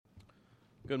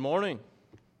Good morning.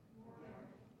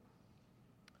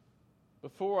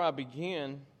 Before I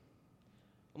begin,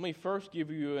 let me first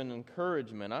give you an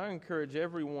encouragement. I encourage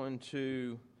everyone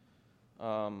to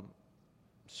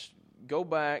go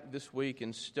back this week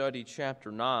and study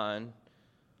chapter 9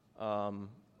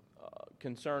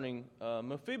 concerning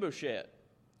Mephibosheth,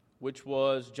 which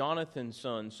was Jonathan's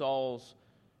son, Saul's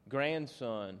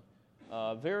grandson.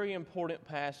 Very important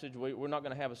passage. We're not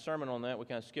going to have a sermon on that. We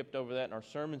kind of skipped over that in our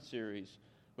sermon series.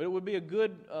 But it would be a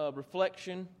good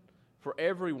reflection for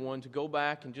everyone to go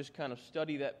back and just kind of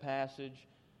study that passage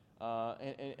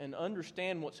and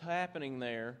understand what's happening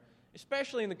there,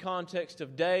 especially in the context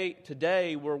of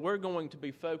today where we're going to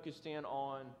be focused in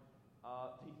on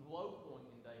the low point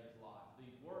in David's life,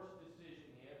 the worst decision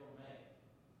he ever made.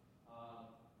 I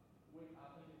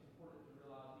think it's important to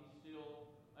realize he's still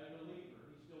a believer.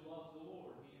 He still loves the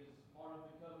Lord. He is part of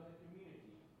the covenant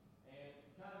community. And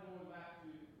kind of going back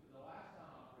to the last time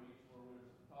I preached where we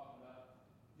were talking about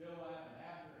Joab and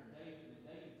Abner and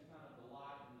David's kind of the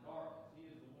light in the darkness. He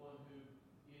is the one who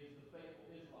is the faithful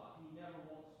Israelite.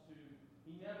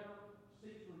 He never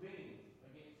seeks revenge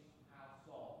against House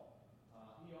Saul.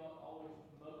 He always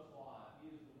promotes life.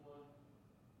 He is the one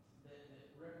that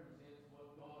represents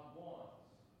what God wants.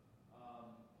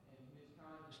 And his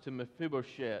kindness to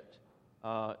Mephibosheth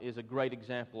is a great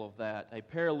example of that. A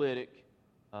paralytic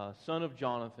son of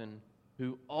Jonathan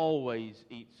who always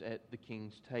eats at the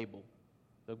king's table.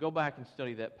 So go back and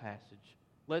study that passage.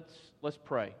 Let's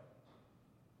pray.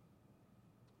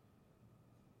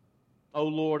 O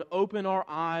Lord, open our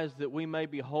eyes that we may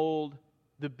behold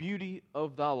the beauty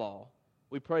of thy law.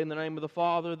 We pray in the name of the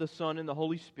Father, the Son, and the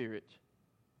Holy Spirit.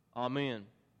 Amen.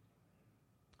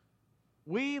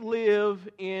 We live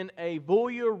in a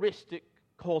voyeuristic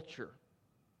culture.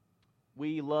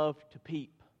 We love to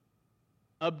peep.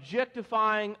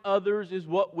 Objectifying others is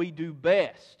what we do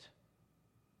best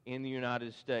in the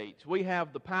United States. We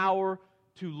have the power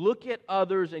to look at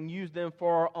others and use them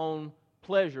for our own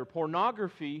pleasure.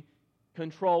 Pornography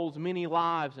controls many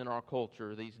lives in our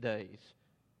culture these days.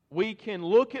 We can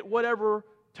look at whatever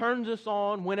turns us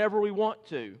on whenever we want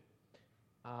to.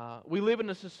 We live in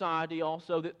a society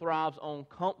also that thrives on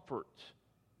comfort.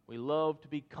 We love to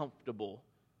be comfortable.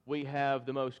 We have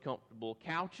the most comfortable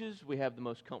couches. We have the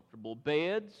most comfortable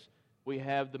beds. We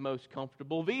have the most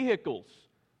comfortable vehicles.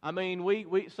 I mean,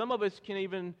 we some of us can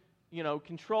even,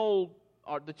 control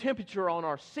the temperature on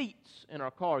our seats in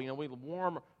our car. We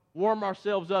warm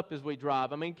ourselves up as we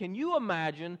drive. I mean, can you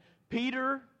imagine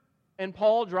Peter and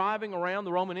Paul driving around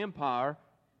the Roman Empire,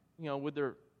 with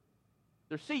their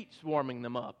seats warming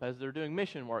them up as they're doing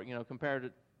mission work, compared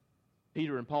to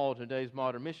Peter and Paul, today's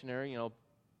modern missionary.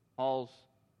 Paul's,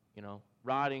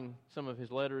 writing some of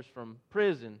his letters from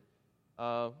prison.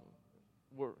 Some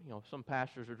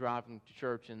pastors are driving to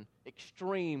church in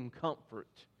extreme comfort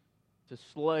to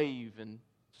slave and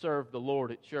serve the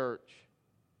Lord at church.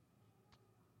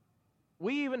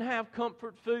 We even have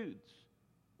comfort foods.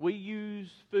 We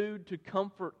use food to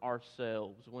comfort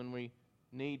ourselves when we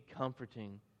need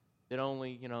comforting that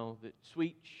only, that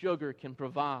sweet sugar can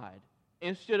provide,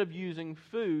 instead of using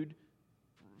food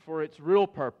for its real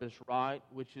purpose, right,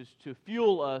 which is to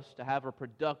fuel us to have a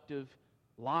productive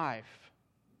life.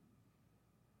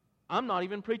 I'm not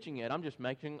even preaching yet. I'm just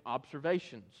making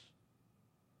observations.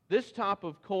 This type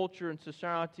of culture and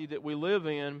society that we live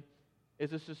in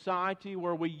is a society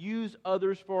where we use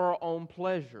others for our own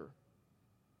pleasure.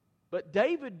 But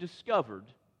David discovered,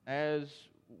 as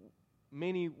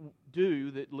many do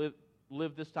that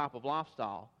live this type of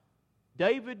lifestyle,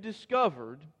 David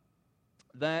discovered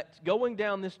that going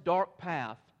down this dark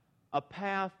path, a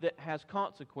path that has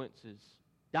consequences,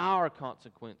 dire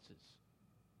consequences,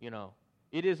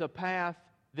 it is a path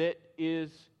that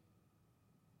is,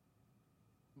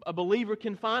 a believer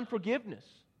can find forgiveness.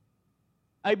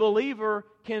 A believer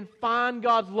can find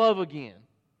God's love again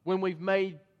when we've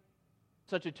made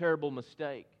such a terrible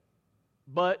mistake.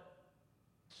 But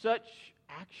such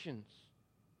actions,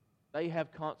 they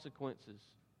have consequences,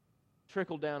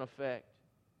 trickle-down effect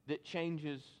that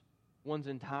changes one's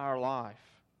entire life.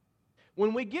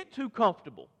 When we get too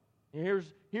comfortable,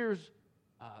 here's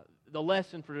the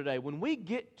lesson for today. When we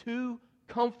get too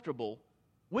comfortable,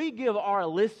 we give our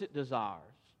illicit desires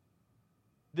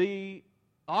the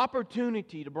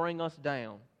opportunity to bring us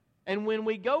down. And when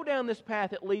we go down this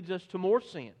path, it leads us to more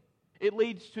sin. It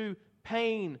leads to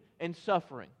pain and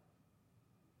suffering.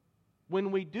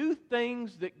 When we do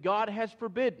things that God has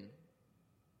forbidden,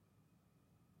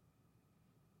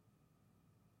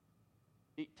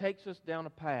 it takes us down a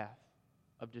path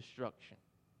of destruction.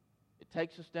 It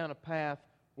takes us down a path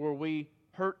where we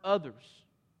hurt others,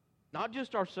 not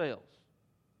just ourselves,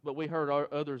 but we heard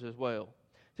others as well.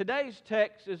 Today's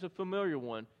text is a familiar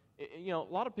one. A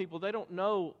lot of people, they don't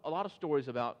know a lot of stories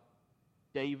about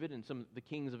David and some of the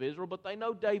kings of Israel, but they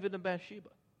know David and Bathsheba.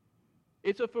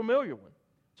 It's a familiar one.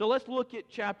 So let's look at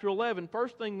chapter 11.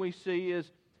 First thing we see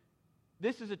is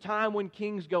this is a time when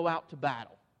kings go out to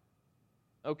battle.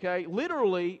 Okay?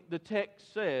 Literally, the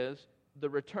text says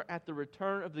at the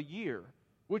return of the year,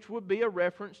 which would be a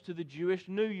reference to the Jewish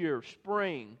New Year,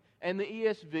 spring. And the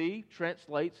ESV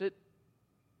translates it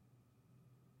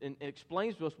and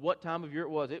explains to us what time of year it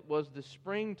was. It was the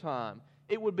springtime.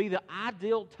 It would be the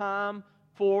ideal time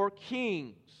for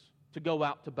kings to go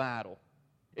out to battle.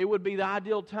 It would be the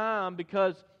ideal time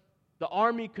because the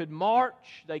army could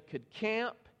march, they could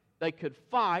camp, they could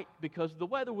fight because the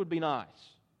weather would be nice.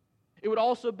 It would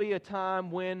also be a time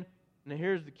when, and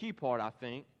here's the key part, I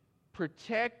think,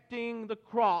 protecting the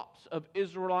crops of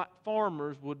Israelite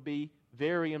farmers would be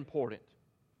very important.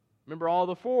 Remember all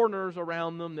the foreigners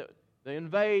around them that they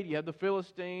invade. You have the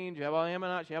Philistines, you have all the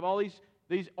Ammonites, you have all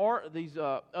these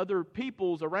other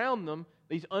peoples around them,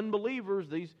 these unbelievers,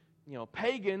 these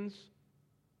pagans.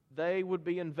 They would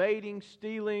be invading,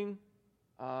 stealing.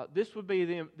 This would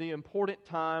be the important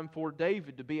time for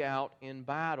David to be out in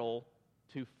battle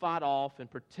to fight off and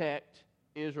protect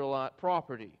Israelite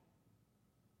property.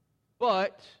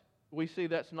 But we see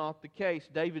that's not the case.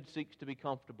 David seeks to be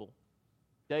comfortable.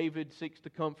 David seeks the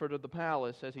comfort of the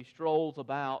palace as he strolls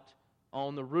about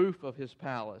on the roof of his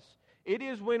palace. It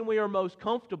is when we are most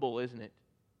comfortable, isn't it,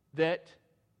 that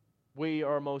we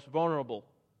are most vulnerable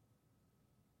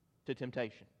to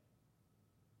temptation.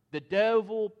 The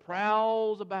devil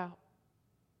prowls about,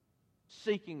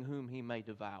 seeking whom he may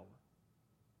devour.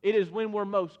 It is when we're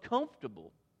most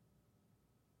comfortable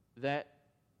that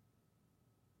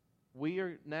we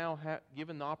are now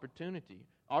given the opportunity,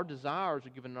 our desires are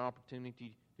given an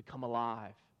opportunity to come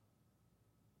alive.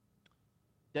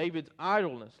 David's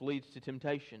idleness leads to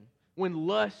temptation. When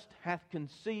lust hath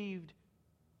conceived,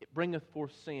 it bringeth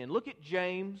forth sin. Look at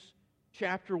James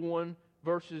chapter 1,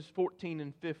 verses 14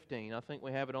 and 15. I think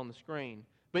we have it on the screen.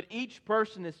 But each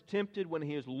person is tempted when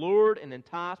he is lured and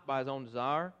enticed by his own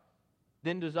desire.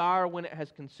 Then desire, when it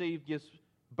has conceived, gives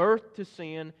birth to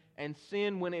sin. And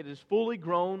sin, when it is fully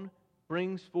grown,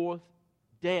 brings forth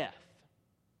death.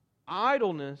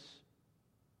 Idleness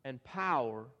and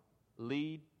power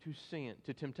lead to sin,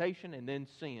 to temptation and then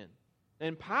sin.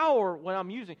 And power, what I'm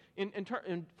using,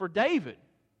 for David,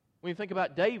 when you think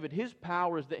about David, his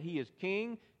power is that he is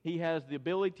king. He has the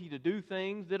ability to do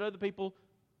things that other people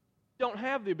don't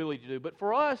have the ability to do. But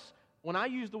for us, when I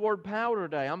use the word power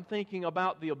today, I'm thinking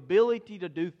about the ability to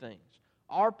do things.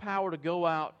 Our power to go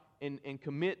out and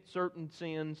commit certain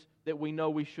sins that we know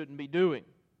we shouldn't be doing.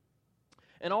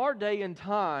 In our day and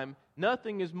time,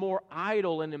 nothing is more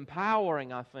idle and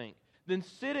empowering, I think, than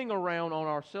sitting around on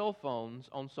our cell phones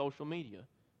on social media.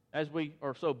 As we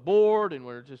are so bored and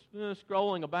we're just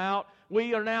scrolling about,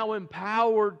 we are now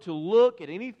empowered to look at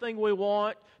anything we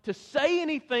want, to say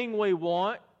anything we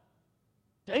want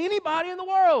to anybody in the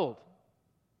world.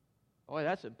 Boy,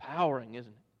 that's empowering,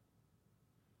 isn't it?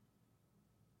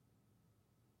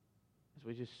 As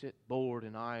we just sit bored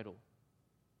and idle.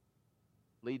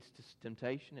 Leads to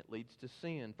temptation, it leads to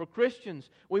sin. For Christians,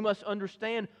 we must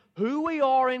understand who we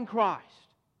are in Christ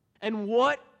and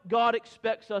what God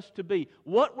expects us to be,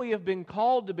 what we have been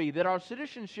called to be, that our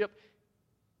citizenship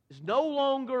is no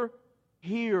longer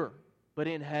here, but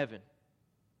in heaven.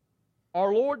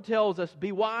 Our Lord tells us,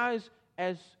 be wise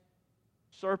as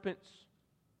serpents,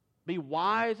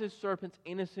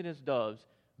 innocent as doves.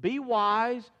 Be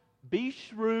wise, be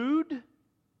shrewd,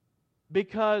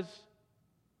 because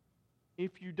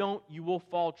if you don't, you will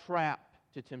fall trap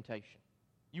to temptation.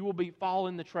 You will fall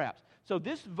in the traps. So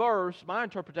this verse, my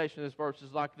interpretation of this verse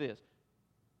is like this.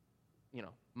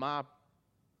 My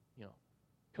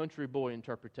country boy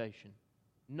interpretation.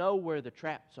 Know where the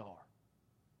traps are.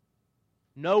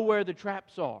 Know where the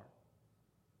traps are.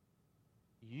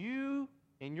 You,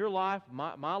 in your life,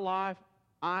 my life,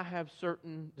 I have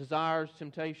certain desires,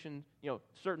 temptations,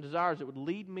 certain desires that would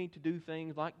lead me to do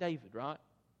things like David, right?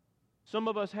 Some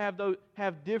of us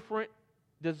have different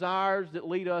desires that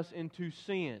lead us into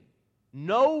sin.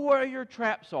 Know where your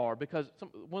traps are, because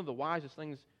one of the wisest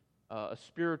things a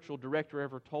spiritual director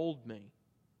ever told me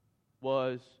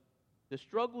was the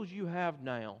struggles you have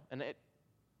now, and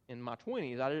in my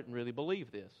 20s, I didn't really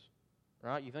believe this,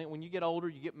 right? You think when you get older,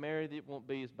 you get married, it won't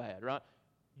be as bad, right?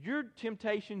 Your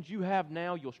temptations you have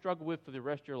now, you'll struggle with for the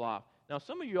rest of your life. Now,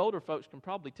 some of you older folks can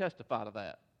probably testify to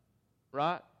that,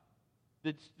 right?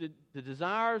 The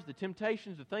desires, the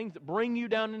temptations, the things that bring you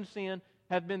down into sin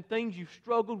have been things you've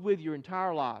struggled with your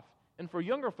entire life. And for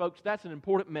younger folks, that's an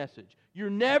important message.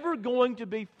 You're never going to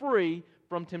be free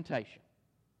from temptation.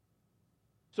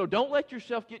 So don't let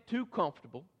yourself get too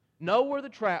comfortable. Know where the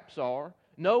traps are.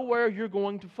 Know where you're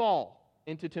going to fall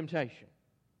into temptation.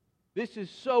 This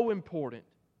is so important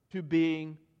to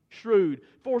being shrewd.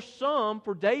 For some,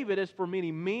 for David, as for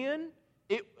many men,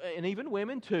 and even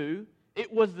women too,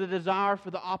 it was the desire for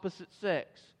the opposite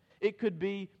sex. It could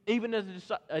be even as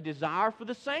a desire for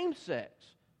the same sex.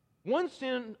 One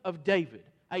sin of David,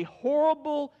 a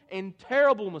horrible and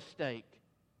terrible mistake,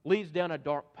 leads down a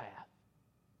dark path.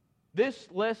 This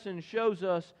lesson shows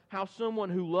us how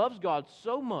someone who loves God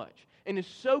so much and is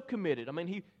so committed, I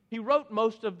mean, he wrote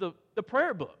most of the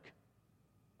prayer book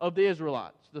of the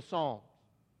Israelites, the Psalms,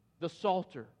 the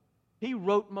Psalter. He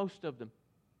wrote most of them.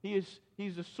 He's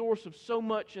the source of so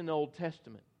much in the Old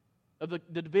Testament, of the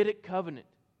Davidic covenant.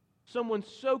 Someone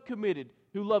so committed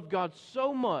who loved God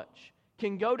so much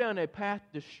can go down a path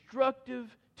destructive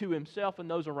to himself and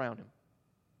those around him.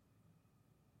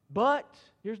 But,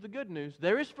 here's the good news,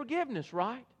 there is forgiveness,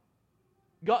 right?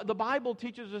 God, the Bible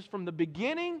teaches us from the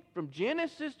beginning, from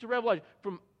Genesis to Revelation,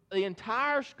 from the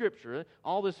entire Scripture,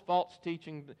 all this false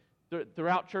teaching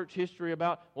throughout church history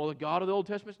about, well, the God of the Old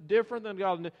Testament is different than the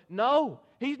God of the New. No,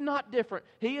 He's not different.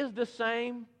 He is the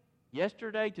same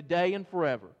yesterday, today, and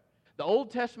forever. The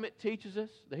Old Testament teaches us,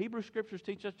 the Hebrew Scriptures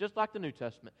teach us, just like the New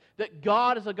Testament, that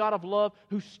God is a God of love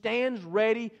who stands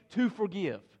ready to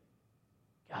forgive.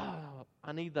 God,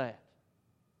 I need that.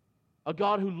 A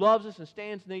God who loves us and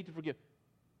stands in need to forgive.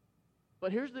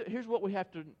 But here's what we have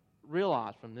to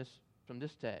realize from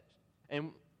this text.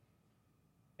 And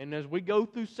as we go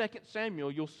through 2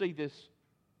 Samuel, you'll see this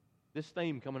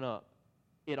theme coming up.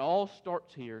 It all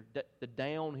starts here, the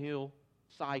downhill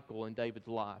cycle in David's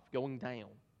life, going down.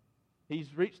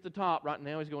 He's reached the top right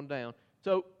now, he's going down.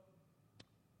 So,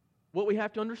 what we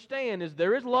have to understand is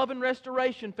there is love and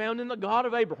restoration found in the God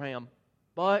of Abraham,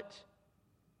 but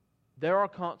there are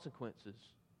consequences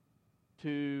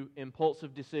to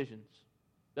impulsive decisions.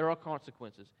 There are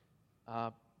consequences.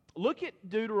 Look at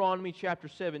Deuteronomy chapter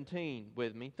 17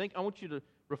 with me. I want you to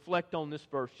reflect on this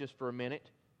verse just for a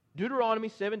minute. Deuteronomy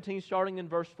 17, starting in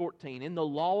verse 14. In the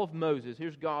law of Moses,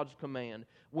 here's God's command.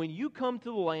 When you come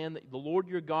to the land that the Lord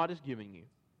your God is giving you,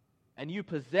 and you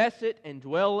possess it and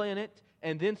dwell in it,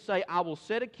 and then say, I will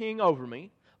set a king over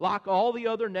me, like all the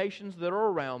other nations that are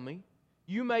around me,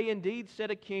 you may indeed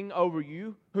set a king over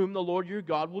you, whom the Lord your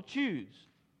God will choose.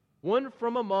 One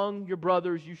from among your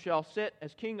brothers you shall set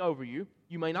as king over you.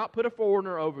 You may not put a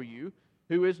foreigner over you,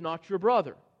 who is not your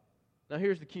brother. Now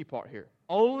here's the key part here.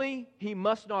 Only he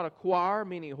must not acquire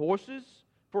many horses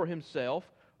for himself,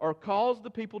 or cause the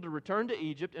people to return to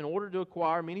Egypt in order to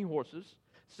acquire many horses,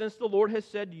 since the Lord has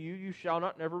said to you, you shall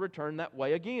not never return that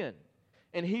way again.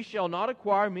 And he shall not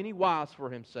acquire many wives for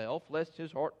himself, lest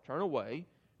his heart turn away,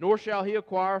 nor shall he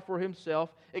acquire for himself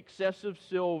excessive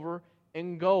silver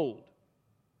and gold.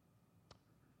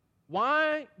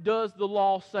 Why does the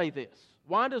law say this?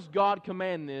 Why does God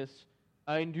command this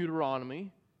in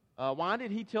Deuteronomy? Why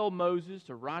did he tell Moses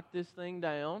to write this thing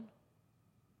down?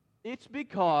 It's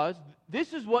because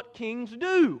this is what kings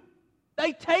do.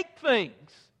 They take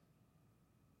things.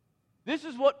 This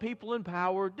is what people in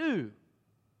power do.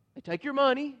 They take your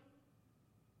money.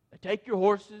 They take your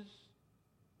horses.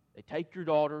 They take your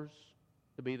daughters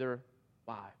to be their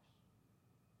wives.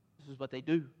 This is what they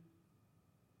do.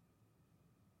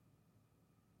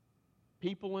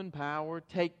 People in power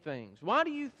take things. Why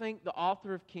do you think the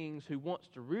author of Kings, who wants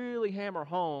to really hammer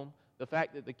home the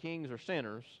fact that the kings are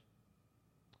sinners,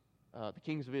 the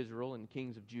kings of Israel and the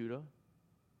kings of Judah,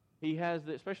 he has,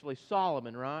 especially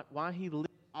Solomon, right? Why he lists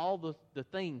all the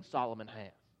things Solomon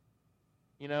has.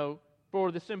 You know,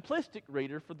 for the simplistic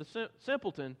reader, for the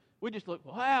simpleton, we just look,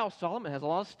 wow, Solomon has a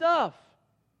lot of stuff.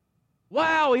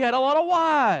 Wow, he had a lot of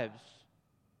wives.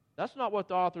 That's not what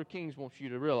the author of Kings wants you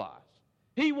to realize.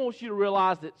 He wants you to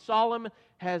realize that Solomon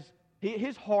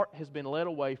his heart has been led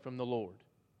away from the Lord.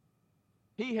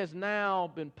 He has now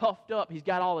been puffed up. He's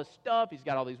got all this stuff. He's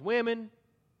got all these women.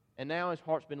 And now his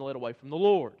heart's been led away from the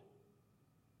Lord.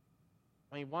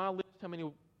 I mean, why list how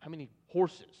many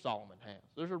horses Solomon has?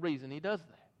 There's a reason he does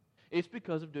that. It's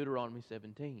because of Deuteronomy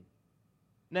 17.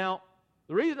 Now,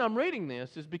 the reason I'm reading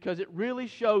this is because it really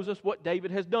shows us what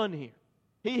David has done here.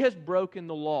 He has broken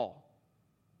the law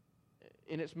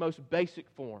in its most basic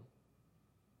form.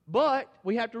 But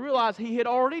we have to realize he had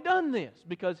already done this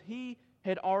because he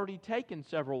had already taken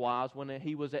several wives when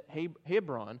he was at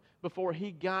Hebron before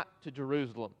he got to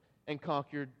Jerusalem and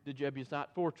conquered the Jebusite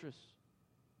fortress.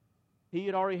 He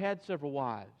had already had several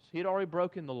wives. He had already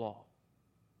broken the law.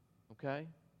 Okay?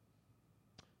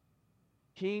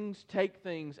 Kings take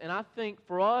things, and I think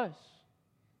for us,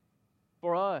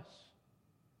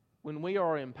 when we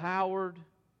are empowered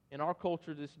in our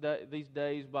culture these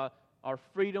days by our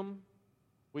freedom,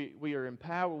 we are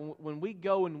empowered. When we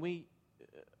go and we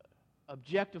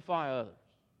objectify others,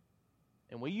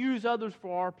 and we use others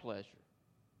for our pleasure,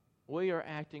 we are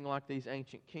acting like these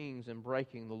ancient kings and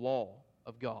breaking the law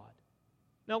of God.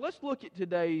 Now let's look at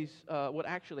today's, what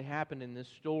actually happened in this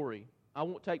story. I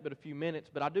won't take but a few minutes,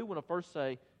 but I do want to first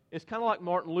say, it's kind of like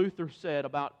Martin Luther said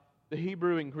about the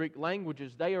Hebrew and Greek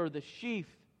languages. They are the sheath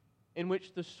in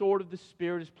which the sword of the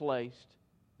Spirit is placed.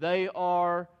 They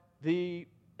are the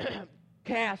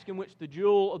cask in which the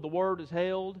jewel of the Word is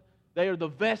held. They are the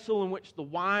vessel in which the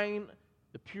wine,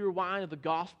 the pure wine of the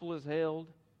gospel is held.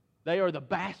 They are the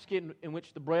basket in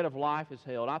which the bread of life is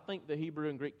held. I think the Hebrew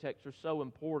and Greek texts are so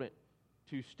important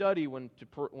to study when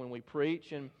we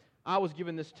preach. And I was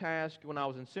given this task when I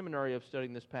was in seminary of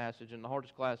studying this passage, in the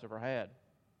hardest class I ever had.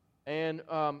 And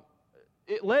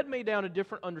it led me down a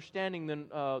different understanding than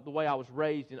the way I was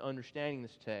raised in understanding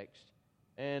this text.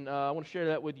 And I want to share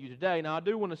that with you today. Now, I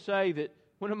do want to say that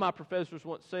one of my professors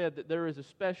once said that there is a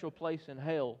special place in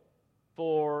hell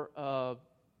for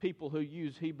people who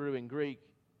use Hebrew and Greek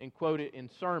and quote it in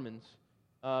sermons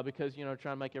because, trying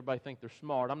to make everybody think they're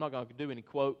smart. I'm not going to do any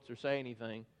quotes or say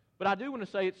anything. But I do want to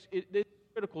say it's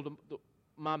critical to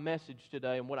my message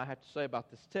today and what I have to say about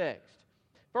this text.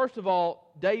 First of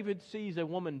all, David sees a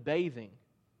woman bathing.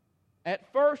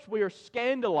 At first, we are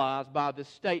scandalized by this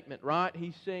statement, right?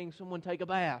 He's seeing someone take a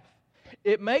bath.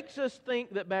 It makes us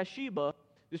think that Bathsheba,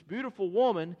 this beautiful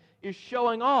woman, is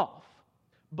showing off.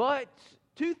 But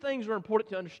two things are important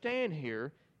to understand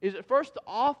here. Is at first, the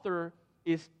author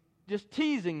is just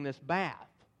teasing this bath,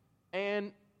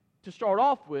 and to start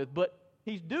off with, but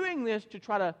he's doing this to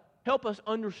try to help us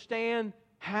understand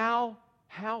how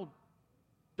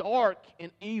dark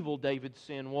and evil David's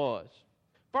sin was.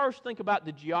 First, think about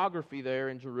the geography there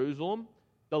in Jerusalem,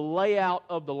 the layout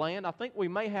of the land. I think we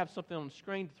may have something on the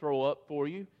screen to throw up for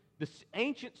you. The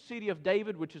ancient city of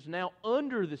David, which is now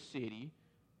under the city,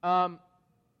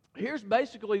 here's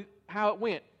basically how it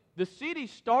went. The city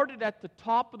started at the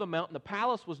top of the mountain. The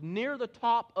palace was near the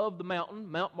top of the mountain,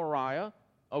 Mount Moriah,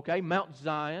 Mount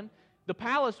Zion. The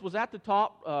palace was at the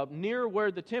top, near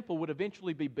where the temple would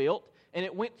eventually be built, and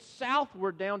it went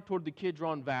southward down toward the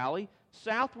Kidron Valley,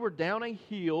 southward down a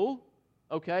hill,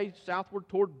 southward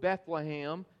toward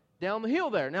Bethlehem, down the hill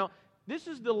there. Now, this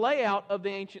is the layout of the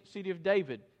ancient city of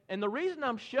David. And the reason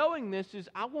I'm showing this is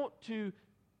I want you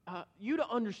to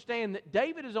understand that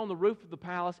David is on the roof of the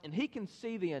palace and he can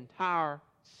see the entire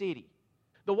city.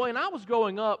 When I was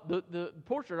growing up, the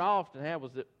portrait I often had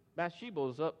was that Bathsheba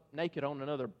was up naked on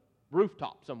another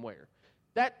rooftop somewhere.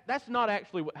 That's not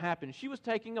actually what happened. She was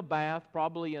taking a bath,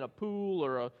 probably in a pool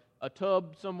or a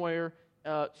tub somewhere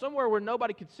where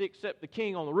nobody could see except the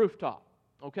king on the rooftop.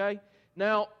 Okay?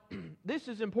 Now, this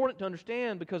is important to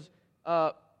understand because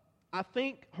I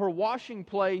think her washing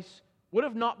place would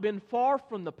have not been far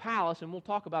from the palace, and we'll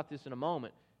talk about this in a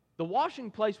moment. The washing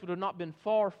place would have not been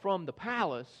far from the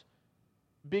palace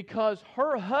because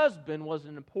her husband was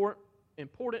an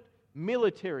important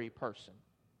military person.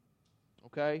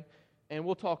 Okay? And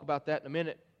we'll talk about that in a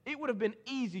minute. It would have been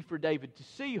easy for David to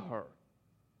see her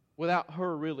without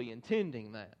her really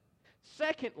intending that.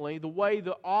 Secondly, the way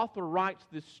the author writes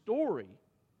this story,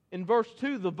 in verse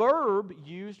 2, the verb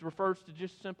used refers to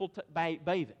just simple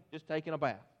bathing, just taking a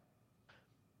bath.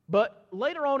 But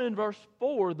later on in verse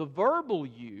 4, the verbal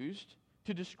used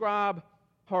to describe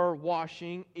her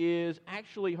washing is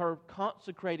actually her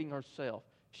consecrating herself.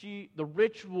 The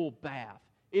ritual bath.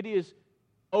 It is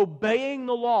obeying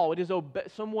the law. It is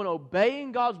someone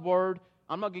obeying God's word.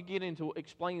 I'm not going to get into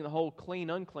explaining the whole clean,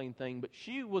 unclean thing, but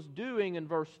she was doing in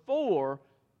verse 4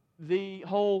 the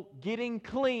whole getting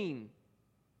clean,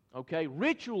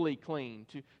 ritually clean,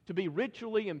 to be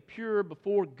ritually and pure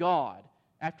before God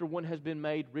after one has been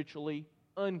made ritually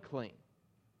unclean.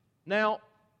 Now,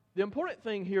 the important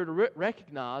thing here to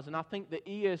recognize, and I think the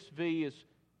ESV is,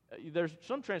 there's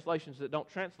some translations that don't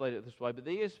translate it this way, but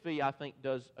the ESV, I think,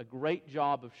 does a great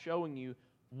job of showing you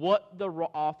what the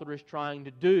author is trying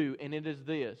to do, and it is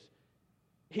this.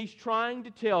 He's trying to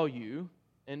tell you,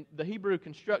 and the Hebrew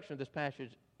construction of this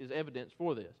passage is evidence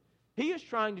for this. He is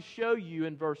trying to show you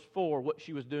in verse 4 what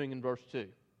she was doing in verse 2.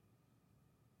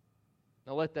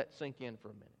 Now let that sink in for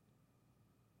a minute.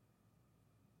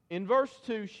 In verse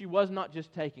 2, she was not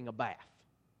just taking a bath.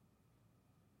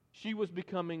 She was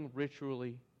becoming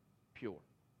ritually pure.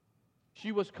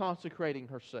 She was consecrating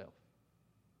herself.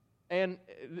 And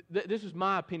this is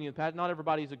my opinion, Pat. Not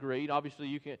everybody's agreed. Obviously,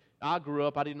 you can. I grew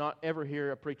up. I did not ever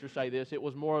hear a preacher say this. It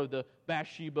was more of the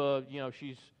Bathsheba.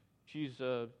 She's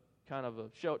kind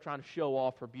of trying to show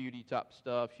off her beauty type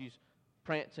stuff. She's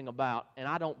prancing about, and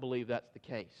I don't believe that's the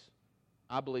case.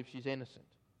 I believe she's innocent,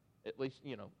 at least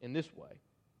in this way.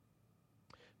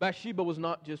 Bathsheba was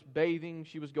not just bathing;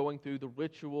 she was going through the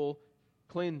ritual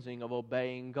cleansing of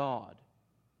obeying God.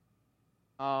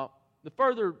 The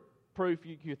further proof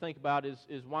you think about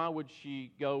is why would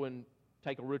she go and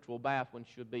take a ritual bath when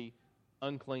she should be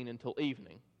unclean until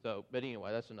evening? But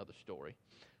anyway, that's another story.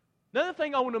 Another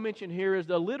thing I want to mention here is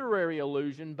the literary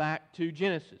allusion back to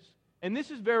Genesis. And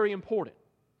this is very important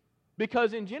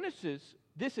because in Genesis,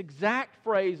 this exact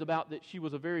phrase about that she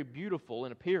was a very beautiful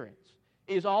in appearance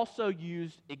is also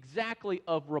used exactly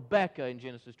of Rebekah in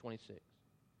Genesis 26.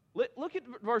 Look at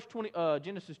verse 20,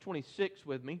 Genesis 26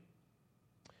 with me.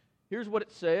 Here's what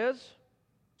it says.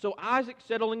 So Isaac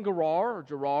settled in Gerar, or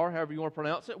Gerar, however you want to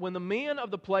pronounce it. When the men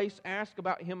of the place asked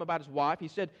him about his wife, he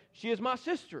said, "She is my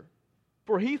sister."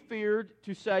 For he feared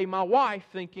to say, "my wife,"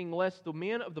 thinking lest the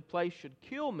men of the place should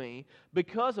kill me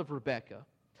because of Rebekah,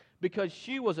 because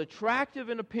she was attractive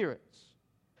in appearance.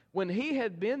 When he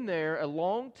had been there a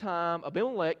long time,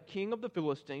 Abimelech, king of the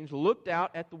Philistines, looked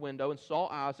out at the window and saw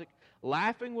Isaac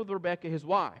laughing with Rebekah, his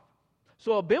wife.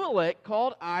 So Abimelech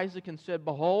called Isaac and said,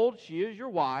 "Behold, she is your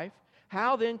wife.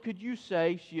 How then could you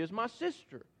say she is my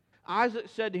sister?" Isaac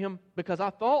said to him, "Because I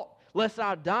thought, lest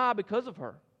I die because of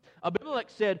her."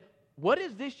 Abimelech said, "What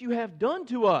is this you have done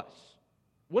to us?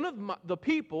 One of the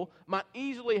people might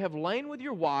easily have lain with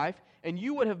your wife, and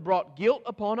you would have brought guilt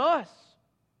upon us."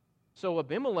 So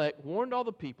Abimelech warned all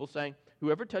the people, saying,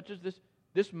 "Whoever touches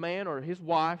this man or his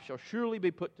wife shall surely be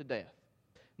put to death."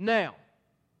 Now,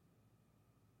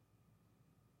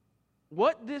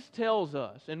 what this tells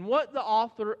us, and what the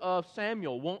author of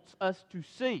Samuel wants us to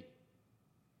see,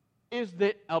 is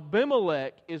that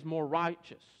Abimelech is more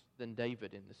righteous than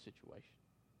David in this situation.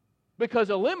 Because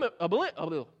that's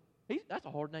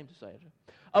a hard name to say.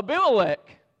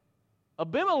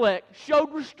 Abimelech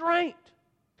showed restraint.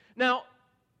 Now,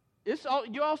 this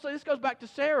goes back to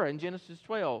Sarah in Genesis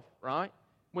 12, right?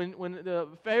 When the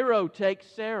Pharaoh takes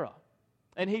Sarah,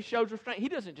 and he shows restraint. He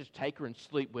doesn't just take her and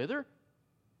sleep with her.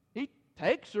 He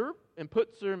takes her and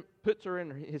puts her in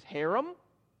his harem,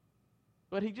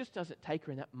 but he just doesn't take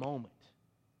her in that moment,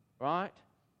 right?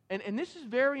 And this is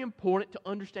very important to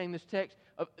understand this text.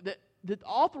 That the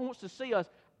author wants to see us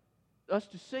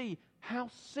to see how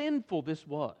sinful this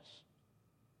was,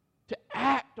 to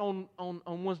act on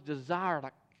one's desire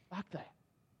like that.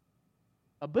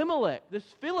 Abimelech, this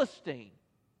Philistine,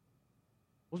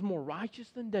 was more righteous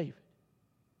than David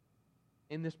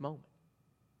in this moment.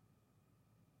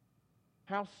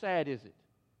 How sad is it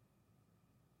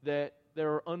that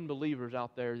there are unbelievers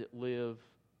out there that live,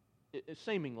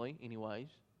 seemingly anyways,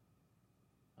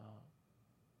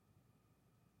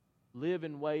 live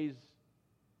in ways,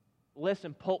 less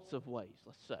impulsive ways,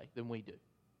 let's say, than we do.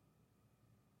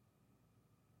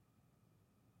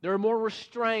 They're more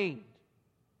restrained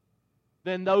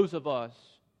than those of us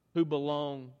who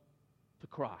belong to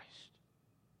Christ.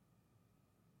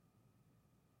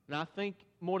 And I think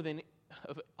more than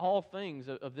of all things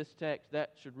of this text,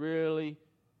 that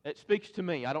speaks to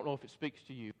me. I don't know if it speaks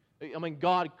to you. I mean,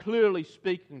 God clearly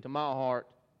speaking to my heart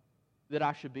that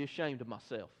I should be ashamed of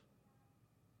myself.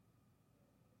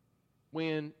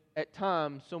 When at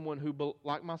times someone who,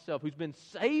 like myself, who's been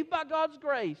saved by God's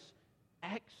grace,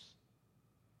 acts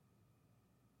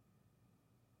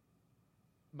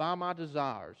by my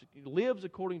desires, lives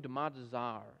according to my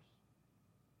desires.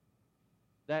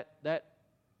 That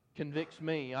convicts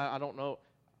me. I don't know.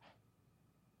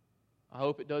 I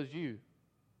hope it does you.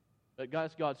 But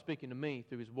God's speaking to me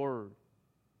through His Word.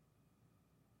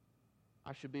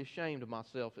 I should be ashamed of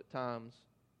myself at times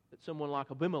that someone like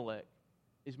Abimelech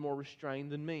is more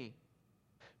restrained than me.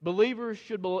 Believers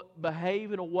should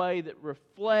behave in a way that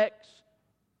reflects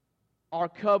our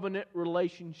covenant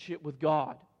relationship with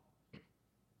God.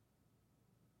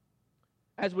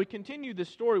 As we continue this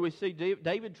story, we see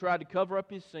David tried to cover up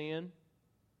his sin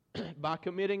by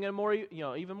committing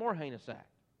a even more heinous act.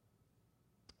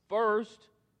 First,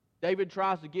 David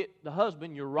tries to get the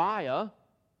husband, Uriah,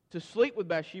 to sleep with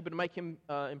Bathsheba to make him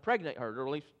impregnate her, or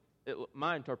at least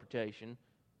my interpretation,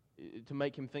 to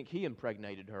make him think he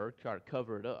impregnated her, try to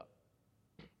cover it up.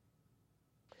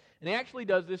 And he actually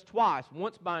does this twice.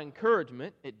 Once by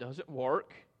encouragement, it doesn't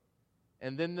work.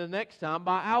 And then the next time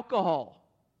by alcohol,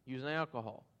 using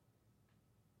alcohol.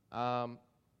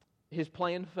 His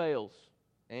plan fails.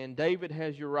 And David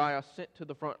has Uriah sent to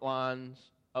the front lines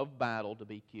of battle to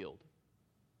be killed.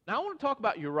 Now, I want to talk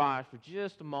about Uriah for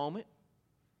just a moment,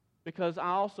 because I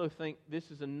also think this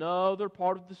is another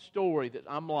part of the story that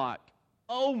I'm like,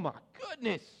 oh my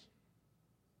goodness.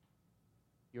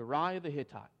 Uriah the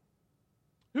Hittite.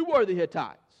 Who were the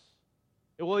Hittites?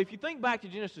 Well, if you think back to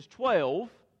Genesis 12,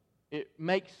 it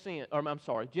makes sense. Or I'm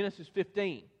sorry, Genesis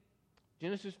 15.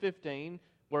 Genesis 15,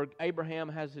 where Abraham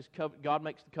has his covenant, God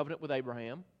makes the covenant with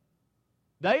Abraham.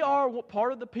 They are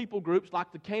part of the people groups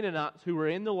like the Canaanites who were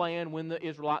in the land when the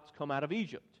Israelites come out of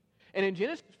Egypt. And in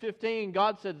Genesis 15,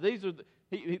 God said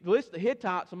He lists the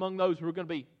Hittites among those who are going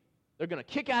to be, they're going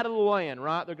to kick out of the land,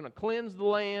 right? They're going to cleanse the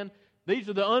land. These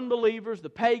are the unbelievers, the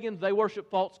pagans. They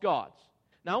worship false gods.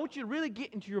 Now, I want you to really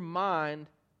get into your mind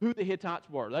who the Hittites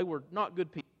were. They were not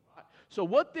good people. Right? So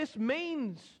what this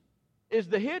means is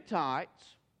the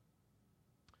Hittites,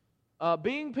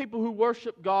 being people who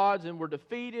worship gods and were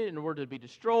defeated and were to be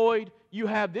destroyed, you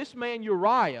have this man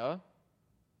Uriah,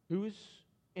 who is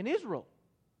in Israel.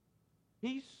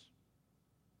 He's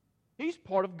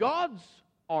part of God's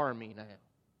army now.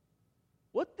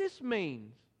 What this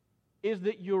means is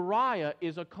that Uriah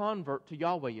is a convert to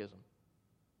Yahwehism.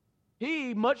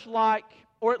 He, much like,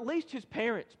 or at least his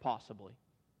parents possibly,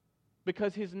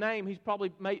 because his name, he's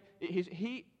probably made,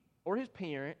 he or his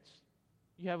parents,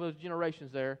 you have those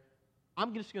generations there,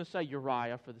 I'm just going to say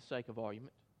Uriah for the sake of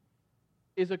argument,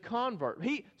 is a convert.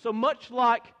 So much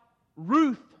like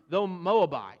Ruth the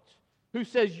Moabite, who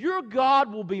says, your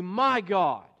God will be my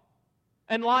God.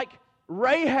 And like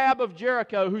Rahab of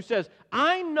Jericho, who says,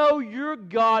 I know your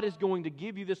God is going to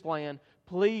give you this land.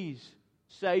 Please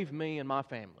save me and my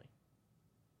family.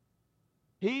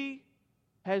 He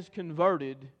has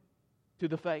converted to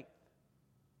the faith.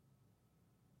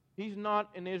 He's not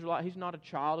an Israelite. He's not a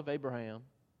child of Abraham,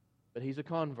 but he's a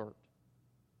convert.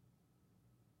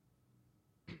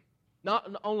 Not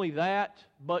only that,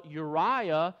 but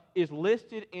Uriah is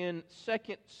listed in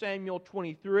 2 Samuel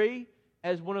 23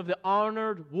 as one of the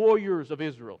honored warriors of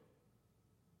Israel.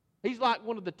 He's like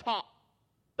one of the top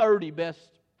 30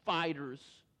 best fighters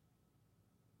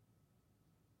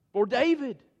for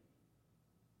David.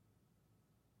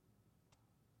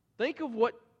 Think of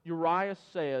what Uriah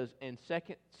says in 2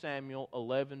 Samuel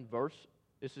 11, verse,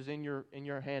 this is in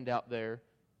your handout there,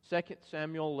 2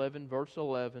 Samuel 11, verse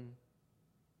 11.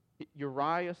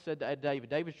 Uriah said to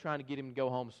David's trying to get him to go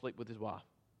home and sleep with his wife.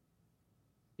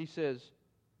 He says,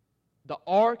 the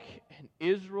ark and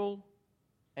Israel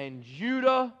and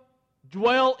Judah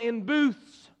dwell in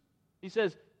booths. He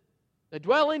says, they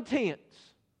dwell in tents.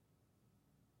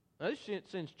 Now this shit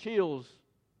sends chills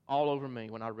all over me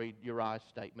when I read Uriah's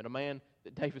statement. A man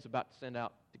that David's about to send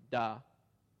out to die.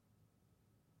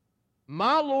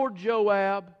 My Lord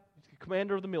Joab, he's the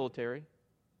commander of the military,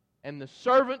 and the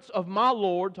servants of my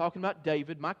Lord, talking about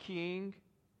David, my king,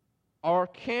 are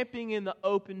camping in the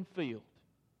open field.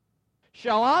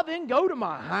 Shall I then go to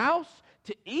my house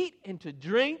to eat and to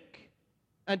drink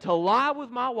and to lie with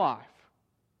my wife?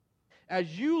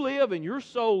 As you live and your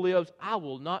soul lives, I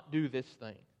will not do this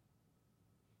thing.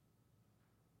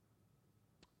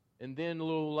 And then a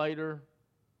little later,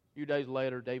 a few days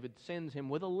later, David sends him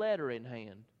with a letter in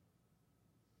hand.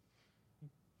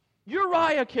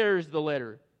 Uriah carries the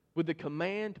letter with the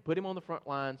command to put him on the front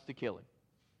lines to kill him.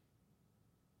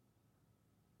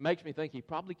 Makes me think he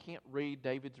probably can't read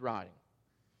David's writing.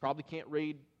 Probably can't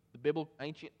read the Bible,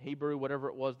 ancient Hebrew, whatever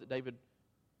it was that David,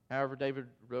 however David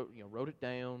wrote it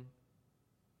down.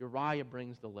 Uriah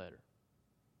brings the letter.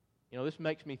 This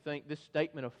makes me think, this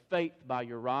statement of faith by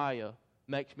Uriah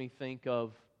makes me think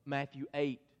of Matthew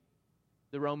 8,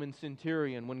 the Roman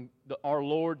centurion, when our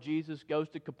Lord Jesus goes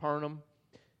to Capernaum,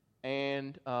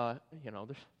 and they're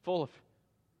full of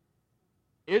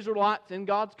Israelites in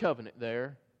God's covenant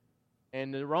there,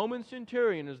 and the Roman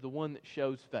centurion is the one that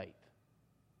shows faith.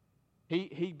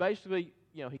 He basically,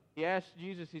 he asked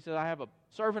Jesus, he said, I have a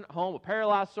servant at home, a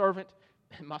paralyzed servant,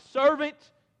 and my servant,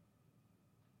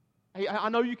 I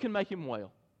know you can make him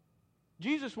well.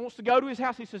 Jesus wants to go to his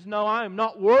house. He says, no, I am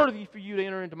not worthy for you to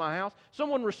enter into my house.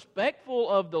 Someone respectful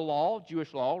of the law,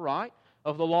 Jewish law, right?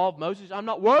 Of the law of Moses. I'm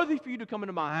not worthy for you to come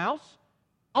into my house.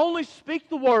 Only speak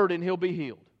the word and he'll be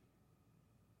healed.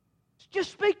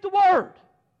 Just speak the word.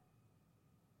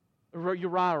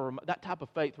 Uriah, that type of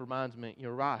faith reminds me,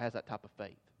 Uriah has that type of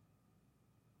faith.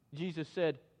 Jesus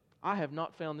said, I have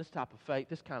not found this type of faith,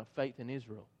 this kind of faith in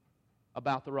Israel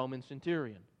about the Roman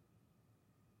centurion.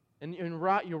 And in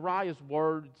Uriah's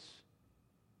words,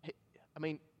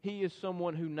 he is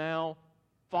someone who now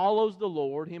follows the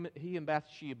Lord. He and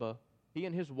Bathsheba, he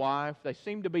and his wife, they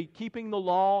seem to be keeping the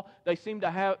law. They seem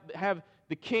to have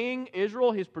the king,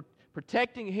 Israel,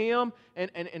 protecting him,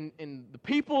 and the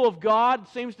people of God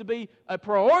seems to be a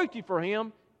priority for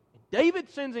him. David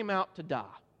sends him out to die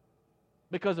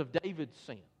because of David's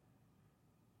sin.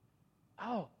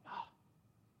 Oh,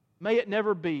 may it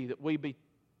never be that we be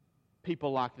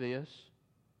people like this.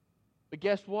 But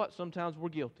guess what? Sometimes we're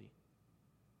guilty.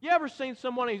 You ever seen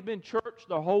someone who's been in church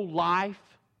their whole life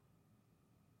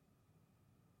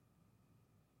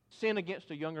sin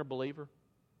against a younger believer?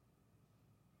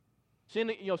 Sin,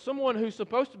 someone who's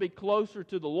supposed to be closer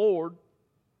to the Lord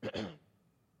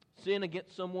sin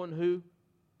against someone who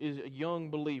is a young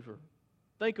believer.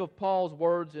 Think of Paul's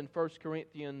words in 1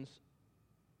 Corinthians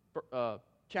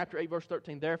chapter 8, verse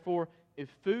 13. Therefore, if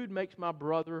food makes my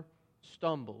brother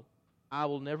stumble, I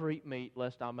will never eat meat,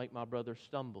 lest I make my brother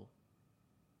stumble.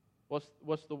 What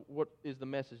is the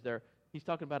message there? He's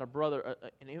talking about a brother,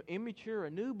 an immature, a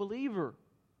new believer.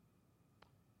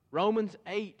 Romans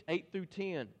 8 through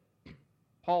 10.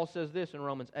 Paul says this in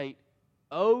Romans 8,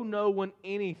 owe no one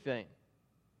anything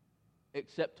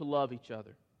except to love each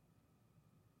other.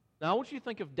 Now I want you to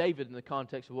think of David in the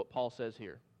context of what Paul says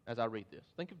here as I read this.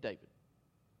 Think of David.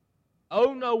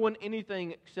 Owe no one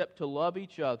anything except to love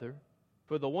each other,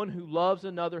 for the one who loves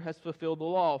another has fulfilled the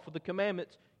law. For the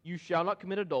commandments, you shall not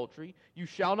commit adultery, you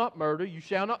shall not murder, you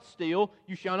shall not steal,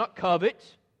 you shall not covet.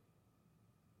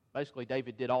 Basically,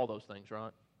 David did all those things,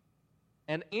 right?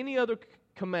 And any other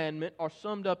commandment are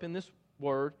summed up in this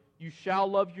word, you shall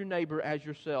love your neighbor as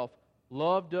yourself.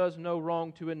 Love does no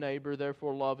wrong to a neighbor,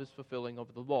 therefore love is fulfilling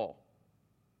of the law.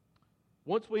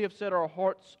 Once we have set our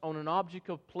hearts on an object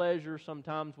of pleasure,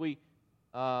 sometimes we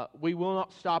will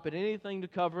not stop at anything to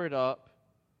cover it up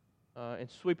and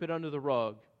sweep it under the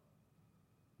rug.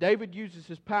 David uses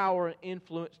his power and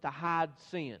influence to hide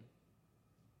sin.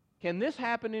 Can this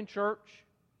happen in church?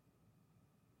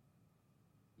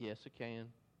 Yes, it can.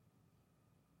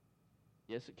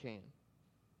 Yes, it can.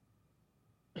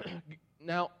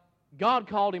 Now, God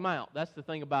called him out. That's the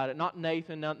thing about it. Not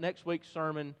Nathan. Now, next week's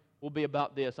sermon will be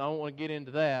about this. I don't want to get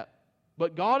into that.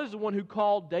 But God is the one who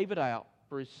called David out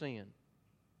for his sin.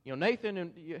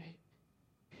 Nathan,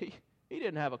 he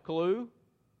didn't have a clue.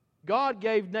 God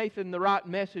gave Nathan the right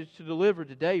message to deliver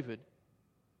to David.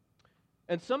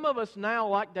 And some of us now,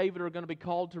 like David, are going to be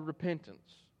called to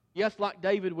repentance. Yes, like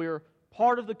David, we're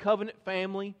part of the covenant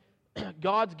family.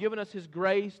 God's given us His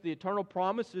grace, the eternal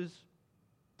promises.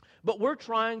 But we're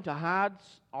trying to hide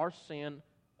our sin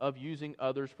of using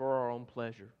others for our own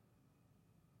pleasure.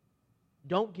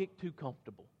 Don't get too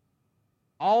comfortable.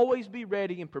 Always be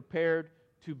ready and prepared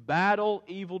to battle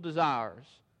evil desires.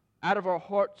 Out of our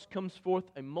hearts comes forth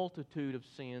a multitude of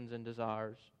sins and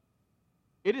desires.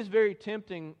 It is very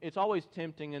tempting, it's always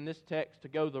tempting in this text to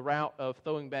go the route of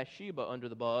throwing Bathsheba under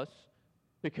the bus,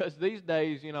 because these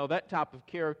days, that type of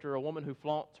character, a woman who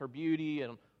flaunts her beauty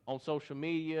and on social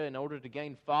media in order to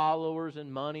gain followers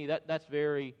and money, that's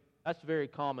very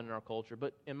common in our culture.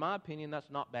 But in my opinion, that's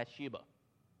not Bathsheba.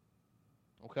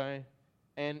 Okay?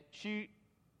 And she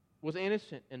was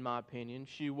innocent, in my opinion.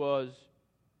 She was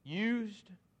used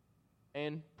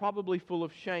and probably full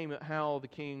of shame at how the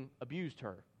king abused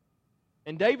her.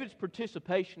 And David's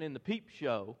participation in the peep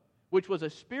show, which was a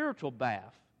spiritual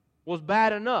bath, was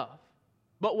bad enough.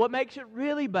 But what makes it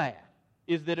really bad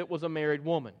is that it was a married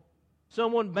woman.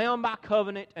 Someone bound by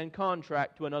covenant and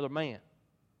contract to another man.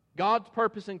 God's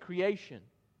purpose in creation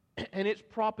and its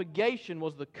propagation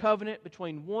was the covenant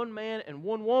between one man and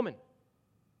one woman.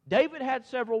 David had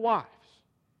several wives.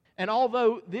 And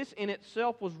although this in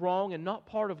itself was wrong and not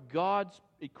part of God's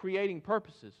creating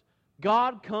purposes,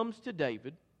 God comes to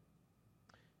David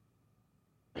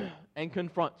and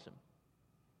confronts him.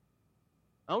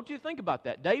 I want you to think about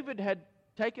that. David had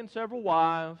taken several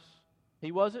wives.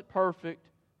 He wasn't perfect,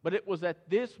 but it was at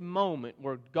this moment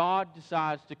where God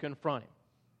decides to confront him.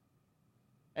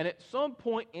 And at some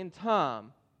point in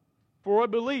time, for a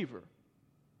believer,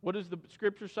 what does the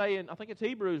Scripture say? I think it's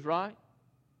Hebrews, right?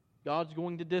 God's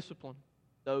going to discipline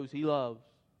those He loves.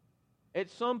 At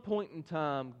some point in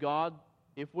time, God,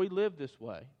 if we live this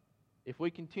way, if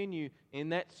we continue in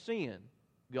that sin,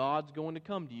 God's going to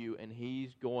come to you and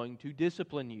He's going to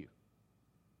discipline you.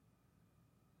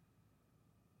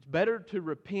 It's better to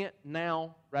repent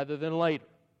now rather than later.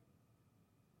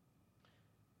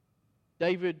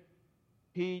 David,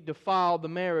 he defiled the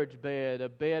marriage bed, a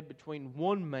bed between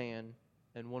one man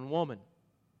and one woman.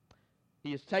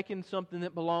 He has taken something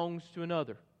that belongs to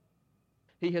another.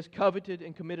 He has coveted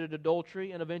and committed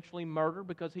adultery and eventually murder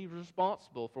because he's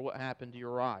responsible for what happened to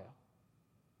Uriah.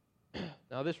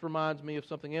 Now this reminds me of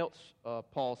something else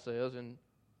Paul says in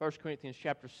 1 Corinthians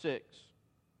chapter 6.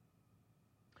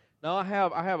 Now I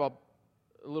have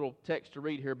little text to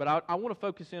read here, but I want to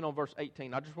focus in on verse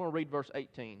 18. I just want to read verse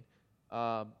 18.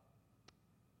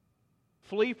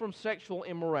 Flee from sexual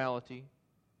immorality.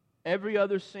 Every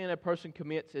other sin a person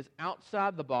commits is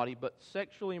outside the body, but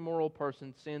sexually immoral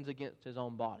person sins against his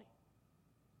own body.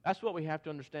 That's what we have to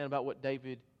understand about what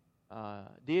David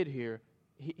did here.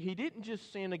 He didn't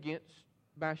just sin against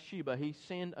Bathsheba, he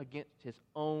sinned against his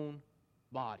own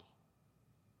body.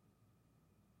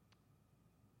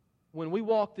 When we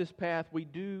walk this path, we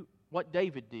do what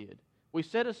David did. We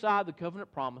set aside the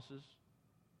covenant promises,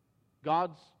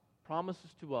 God's promises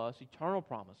to us, eternal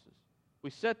promises. We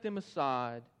set them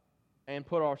aside and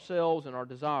put ourselves and our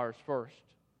desires first.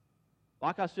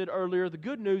 Like I said earlier, the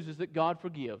good news is that God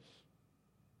forgives.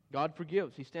 God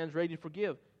forgives. He stands ready to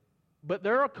forgive. But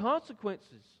there are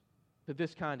consequences to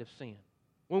this kind of sin.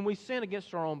 When we sin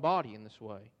against our own body in this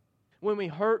way, when we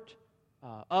hurt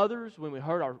others, when we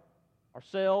hurt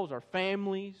ourselves, our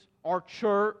families, our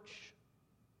church.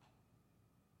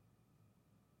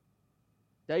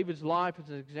 David's life is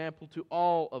an example to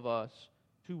all of us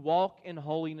to walk in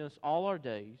holiness all our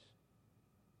days,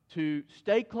 to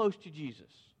stay close to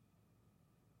Jesus,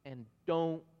 and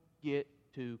don't get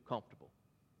too comfortable.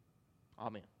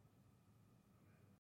 Amen.